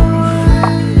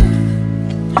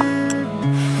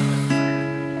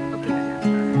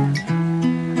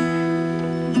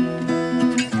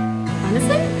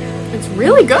Honestly, it's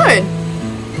really good.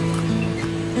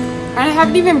 And I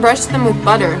haven't even brushed them with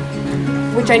butter,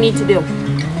 which I need to do.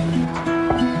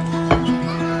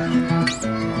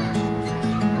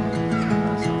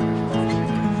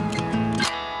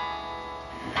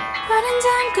 Running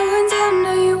down, going down,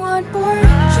 now you want more.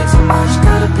 Drink so much,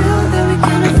 got a bill that we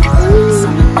can't afford.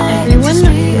 Summer night,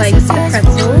 Everyone likes the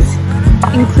pretzels,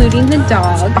 including the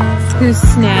dog, who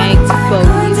snagged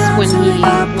Bogies when he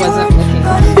wasn't looking.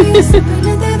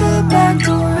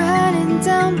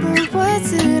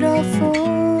 What's it all for?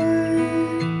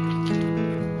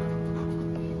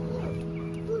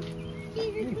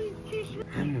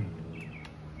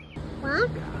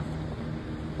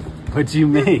 What'd you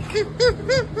make?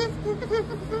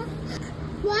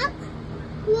 What?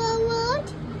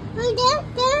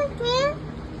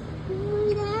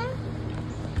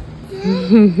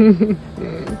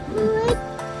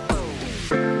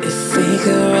 If we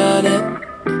could run it,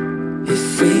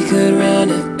 if we could run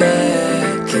it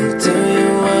back, and do you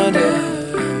wonder?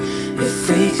 If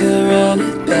we could run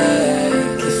it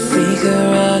back, if we could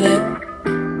run it,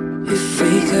 if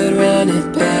we could run it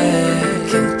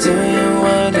back, and do you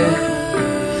wonder?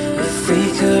 If we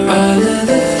could run all of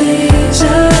the things I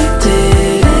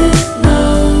didn't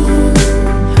know,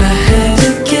 I had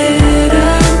to get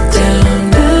out down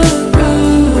the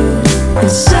road,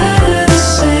 inside of the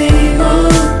same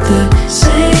old,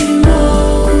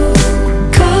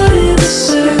 caught in the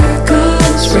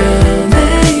circles, round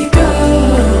they go.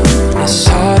 It's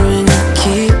hard when you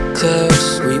keep close,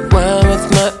 rewind with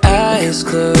my eyes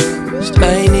closed,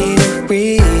 might need a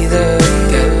breather,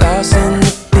 got lost in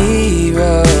the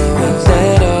B-roll,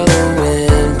 let all the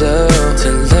wind blow, to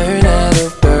learn how the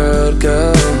world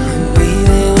goes, we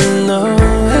didn't know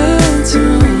how to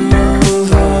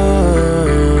move on.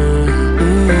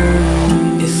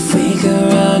 If we could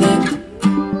run it,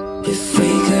 if we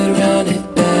could run it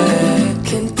back,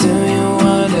 and do you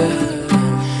wonder?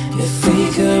 If we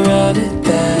could run it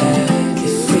back,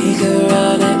 if we could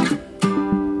run it,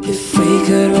 if we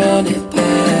could run it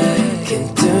back, and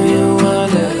do you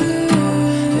wonder?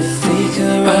 If we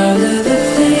could run all of the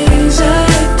things I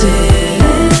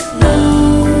didn't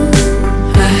know,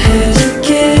 I had to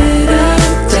get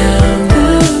out down the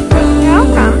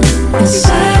road,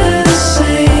 inside of the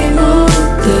same old,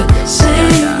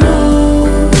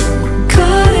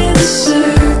 caught in the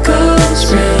circles,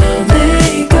 round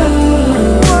they go.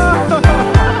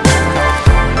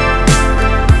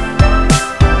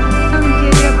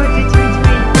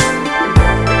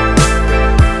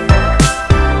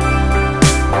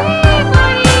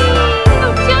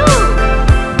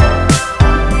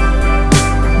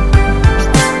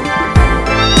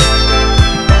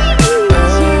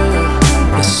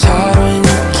 It's hard when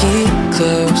you keep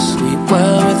close,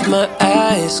 rewind with my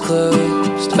eyes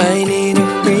closed, might need a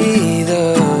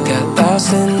breather, got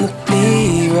lost in the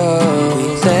B-roll, we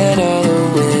let all the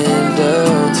wind blow,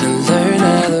 to learn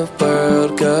how the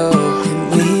world goes, and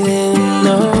we didn't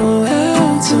know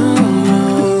how to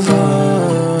move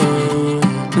on.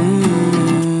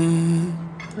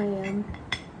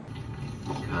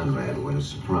 Conrad, what a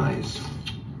surprise.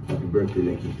 Happy birthday,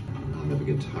 Nicky. I'll never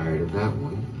get tired of that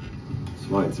one. That's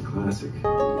why it's a classic.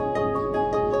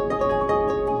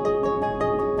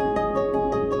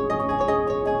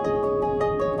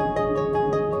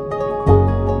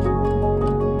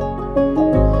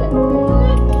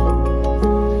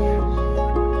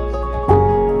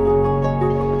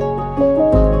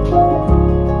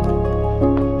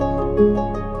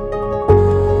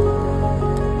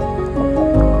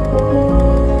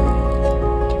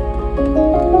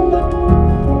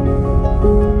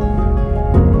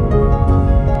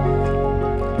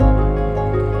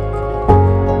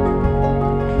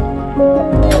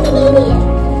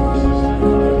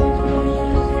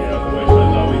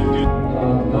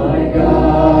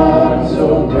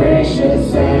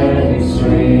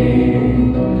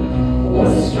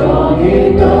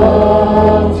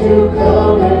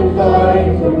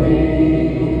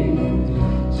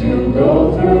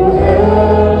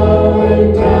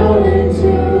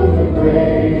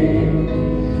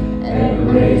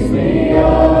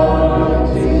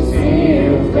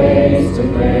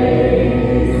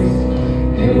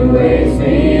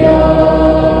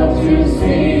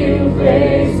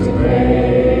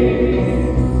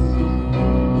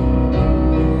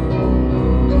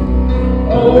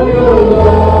 Oh, your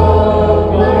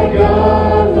love.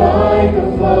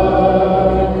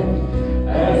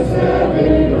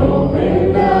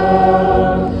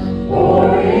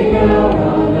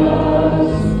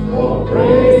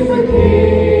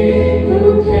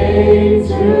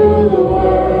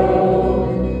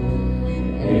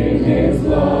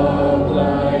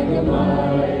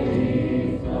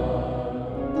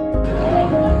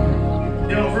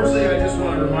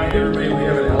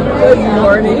 Good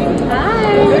morning.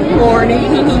 Hi. Good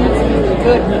morning.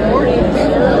 Good morning.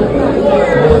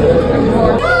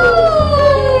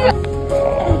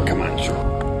 Come on, Stroll.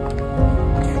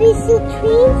 We see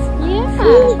trees. Yeah.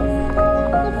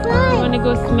 The fly. Want to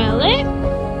go smell it?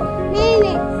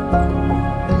 Minutes.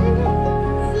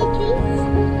 See trees?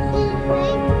 See the fly?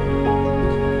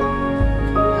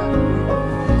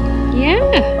 Yeah.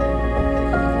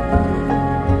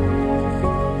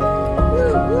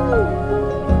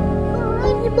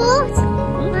 The boat.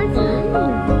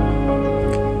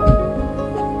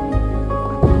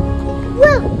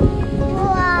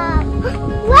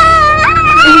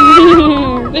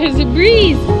 Wow. There's a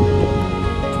breeze.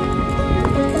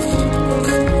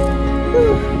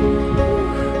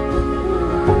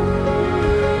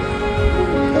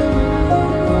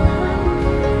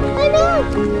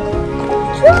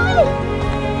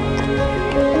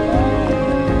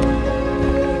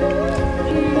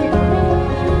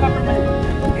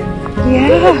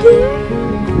 Yeah.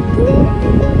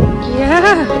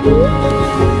 Yeah.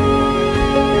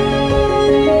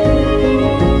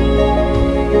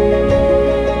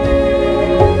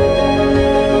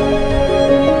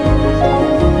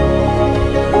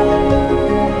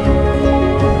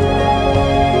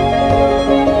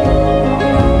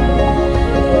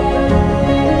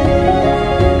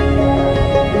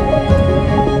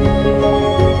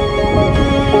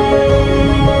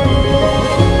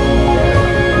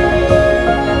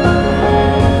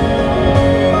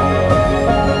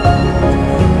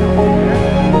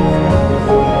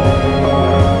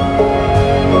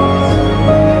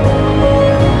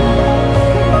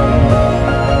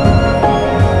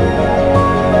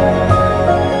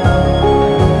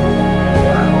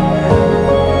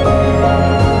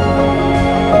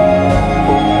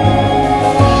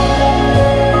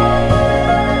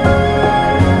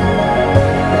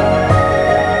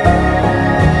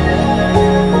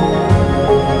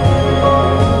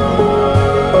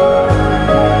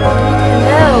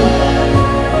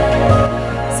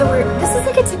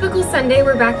 Sunday,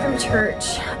 we're back from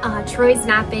church. Troy's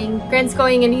napping. Grant's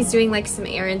going and he's doing like some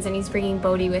errands and he's bringing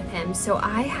Bodhi with him. So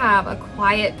I have a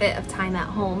quiet bit of time at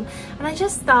home and I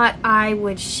just thought I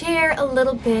would share a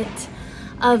little bit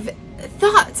of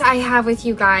thoughts I have with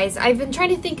you guys. I've been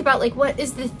trying to think about like what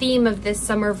is the theme of this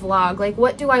summer vlog? Like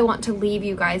what do I want to leave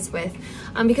you guys with?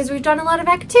 Because we've done a lot of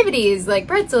activities like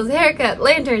pretzels, haircut,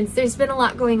 lanterns. There's been a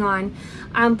lot going on.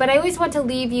 But I always want to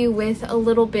leave you with a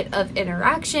little bit of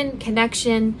interaction,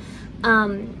 connection,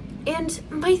 and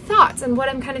my thoughts and what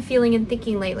I'm kind of feeling and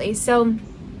thinking lately. So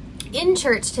in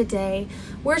church today,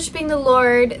 worshiping the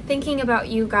Lord, thinking about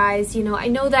you guys. You know, I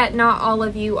know that not all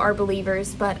of you are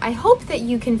believers, but I hope that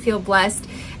you can feel blessed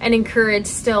and encouraged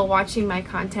still watching my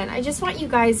content. I just want you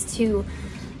guys to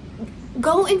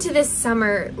go into this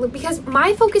summer, because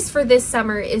my focus for this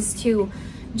summer is to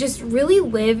just really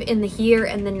live in the here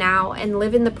and the now and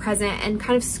live in the present and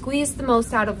kind of squeeze the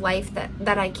most out of life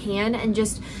that I can and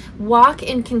just walk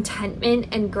in contentment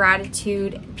and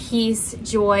gratitude, peace,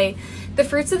 joy. The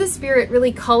fruits of the Spirit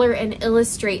really color and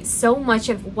illustrate so much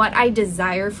of what I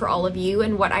desire for all of you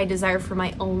and what I desire for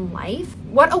my own life.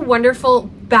 What a wonderful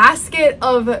basket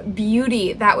of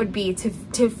beauty that would be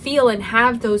to feel and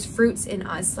have those fruits in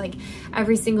us like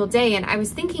every single day. And I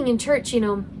was thinking in church, you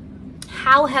know,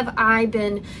 how have I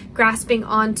been grasping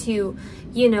onto,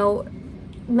 you know,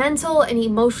 mental and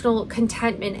emotional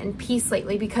contentment and peace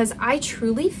lately? Because I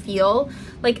truly feel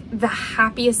like the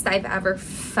happiest I've ever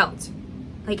felt,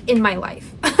 like in my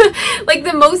life. Like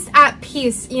the most at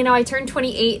peace. You know, I turned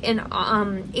 28 in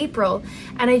April,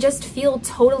 and I just feel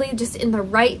totally just in the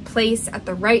right place at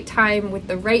the right time with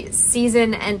the right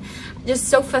season and just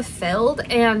so fulfilled.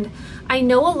 And I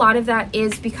know a lot of that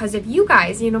is because of you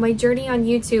guys. You know, my journey on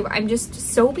YouTube, I'm just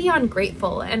so beyond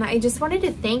grateful, and I just wanted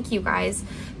to thank you guys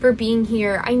for being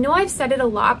here. I know I've said it a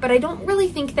lot, but I don't really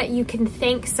think that you can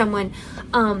thank someone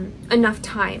enough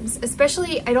times.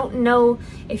 Especially, I don't know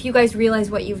if you guys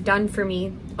realize what you've done for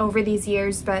me over these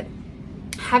years, but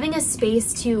having a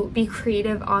space to be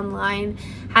creative online,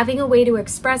 having a way to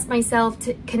express myself,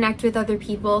 to connect with other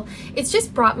people, it's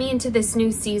just brought me into this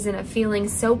new season of feeling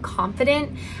so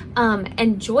confident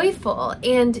and joyful.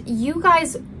 And you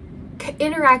guys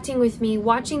interacting with me,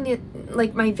 watching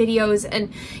my videos,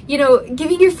 and you know,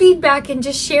 giving your feedback and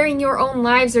just sharing your own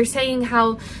lives or saying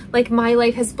how like my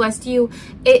life has blessed you,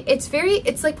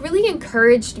 it's like really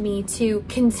encouraged me to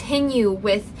continue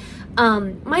with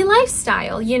my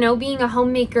lifestyle, you know, being a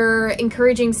homemaker,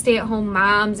 encouraging stay-at-home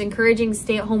moms, encouraging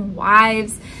stay-at-home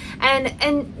wives,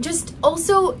 and just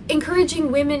also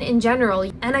encouraging women in general.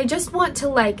 And I just want to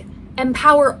like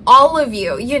empower all of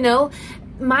you. You know,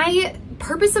 my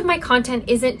purpose of my content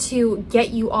isn't to get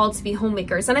you all to be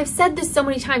homemakers. And I've said this so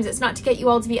many times, it's not to get you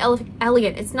all to be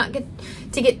elegant. It's not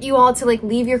to get you all to like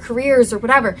leave your careers or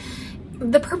whatever.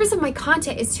 The purpose of my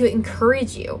content is to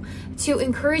encourage you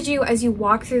as you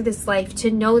walk through this life,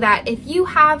 to know that if you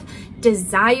have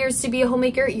desires to be a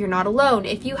homemaker, you're not alone.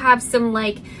 If you have some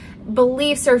like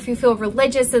beliefs, or if you feel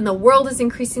religious and the world is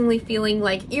increasingly feeling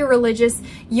like irreligious,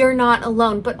 you're not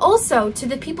alone. But also to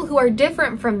the people who are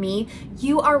different from me,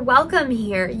 you are welcome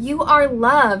here. You are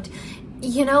loved.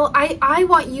 You know, I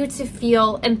want you to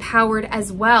feel empowered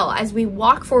as well as we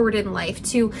walk forward in life,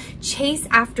 to chase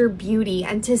after beauty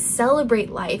and to celebrate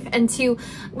life and to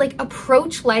like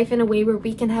approach life in a way where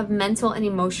we can have mental and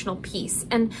emotional peace.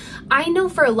 And I know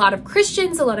for a lot of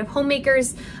Christians, a lot of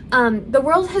homemakers, the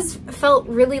world has felt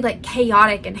really like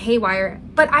chaotic and haywire.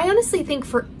 But I honestly think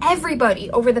for everybody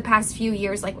over the past few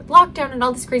years, like with lockdown and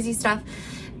all this crazy stuff,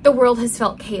 the world has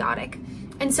felt chaotic.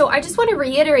 And so I just want to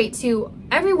reiterate to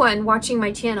everyone watching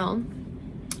my channel,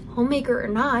 homemaker or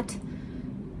not,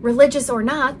 religious or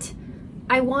not,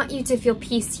 I want you to feel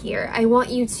peace here. I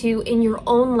want you to, in your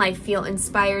own life, feel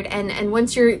inspired. And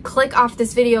once you click off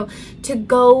this video, to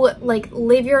go like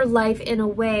live your life in a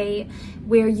way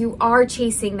where you are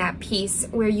chasing that peace,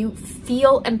 where you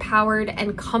feel empowered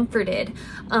and comforted.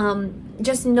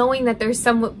 Just knowing that there's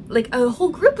some, like a whole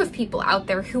group of people out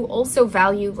there who also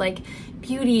value like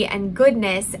beauty and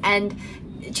goodness and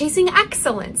chasing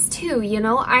excellence too, you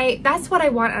know. That's what I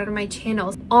want out of my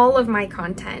channel. All of my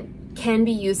content can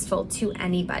be useful to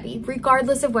anybody,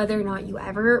 regardless of whether or not you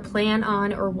ever plan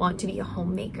on or want to be a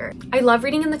homemaker. I love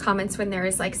reading in the comments when there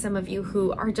is like some of you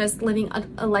who are just living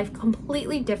a life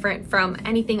completely different from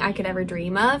anything I could ever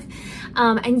dream of,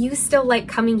 and you still like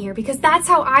coming here, because that's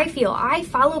how I feel. I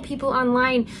follow people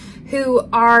online who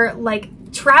are like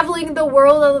traveling the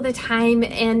world all the time,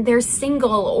 and they're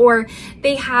single, or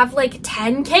they have like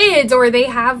 10 kids, or they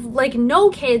have like no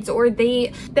kids, or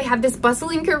they have this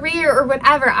bustling career or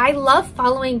whatever. I love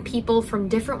following people from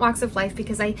different walks of life,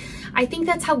 because I think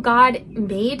that's how God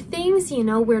made things. You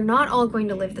know, we're not all going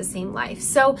to live the same life.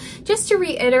 So just to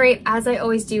reiterate, as I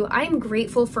always do, I'm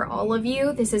grateful for all of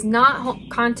you. This is not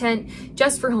content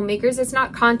just for homemakers. It's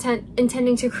not content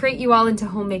intending to create you all into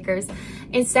homemakers.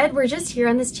 Instead, we're just here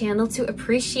on this channel to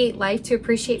appreciate life, to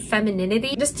appreciate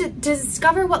femininity, just to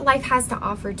discover what life has to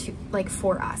offer to, like,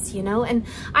 for us, you know? And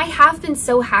I have been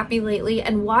so happy lately,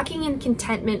 and walking in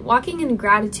contentment, walking in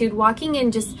gratitude, walking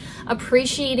in just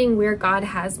appreciating where God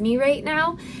has me right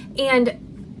now.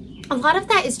 And a lot of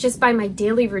that is just by my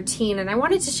daily routine, and I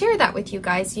wanted to share that with you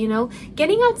guys. You know,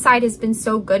 getting outside has been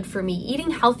so good for me.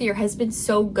 Eating healthier has been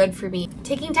so good for me.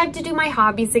 Taking time to do my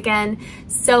hobbies again,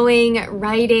 sewing,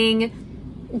 writing,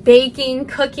 baking,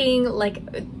 cooking,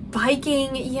 like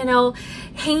biking, you know,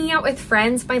 hanging out with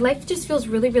friends. My life just feels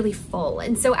really, really full.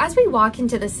 And so as we walk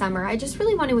into the summer, I just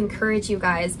really want to encourage you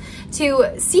guys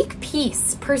to seek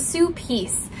peace, pursue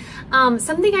peace.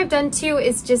 Something I've done too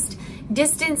is just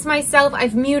distance myself.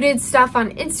 I've muted stuff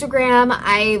on Instagram.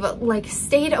 I've like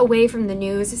stayed away from the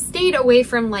news, stayed away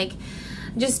from like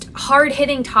just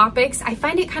hard-hitting topics. I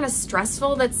find it kind of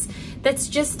stressful. That's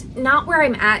just not where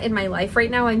I'm at in my life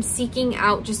right now. I'm seeking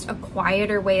out just a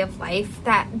quieter way of life.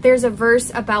 That there's a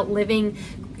verse about living,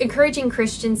 encouraging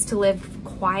Christians to live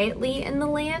quietly in the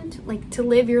land, like to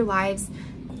live your lives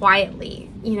quietly,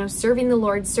 you know, serving the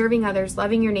Lord, serving others,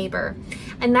 loving your neighbor.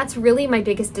 And that's really my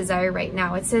biggest desire right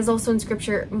now. It says also in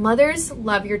scripture, mothers,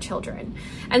 love your children.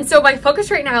 And so my focus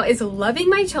right now is loving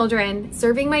my children,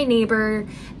 serving my neighbor,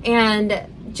 and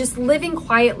just living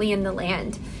quietly in the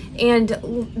land.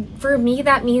 And for me,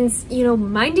 that means, you know,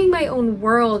 minding my own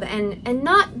world and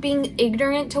not being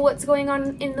ignorant to what's going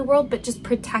on in the world, but just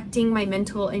protecting my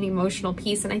mental and emotional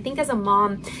peace. And I think as a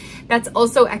mom, that's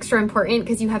also extra important,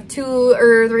 because you have 2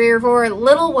 or 3 or 4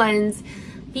 little ones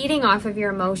feeding off of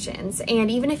your emotions.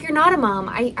 And even if you're not a mom,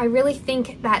 I really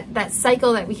think that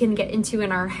cycle that we can get into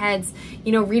in our heads,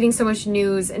 you know, reading so much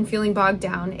news and feeling bogged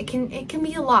down, it can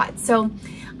be a lot. So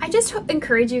I just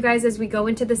encourage you guys as we go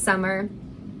into the summer,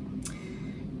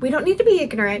 we don't need to be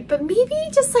ignorant, but maybe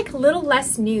just like a little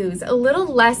less news, a little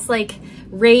less like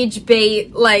rage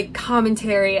bait, like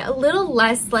commentary, a little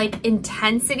less like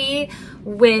intensity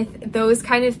with those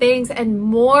kind of things, and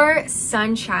more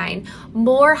sunshine,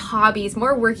 more hobbies,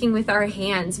 more working with our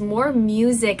hands, more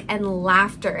music and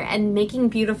laughter and making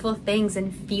beautiful things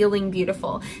and feeling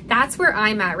beautiful. That's where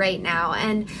I'm at right now.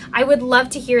 And I would love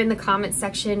to hear in the comment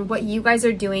section what you guys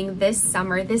are doing this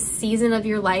summer, this season of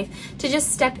your life, to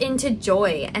just step into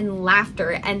joy and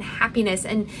laughter and happiness,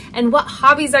 and what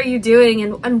hobbies are you doing,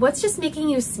 and what's just making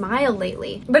you smile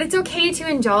lately. But it's okay to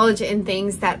indulge in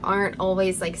things that aren't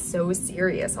always like so serious.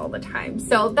 serious all the time.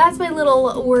 So that's my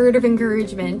little word of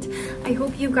encouragement. I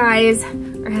hope you guys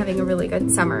are having a really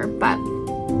good summer, but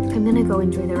I'm gonna go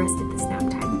enjoy the rest of the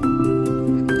nap time.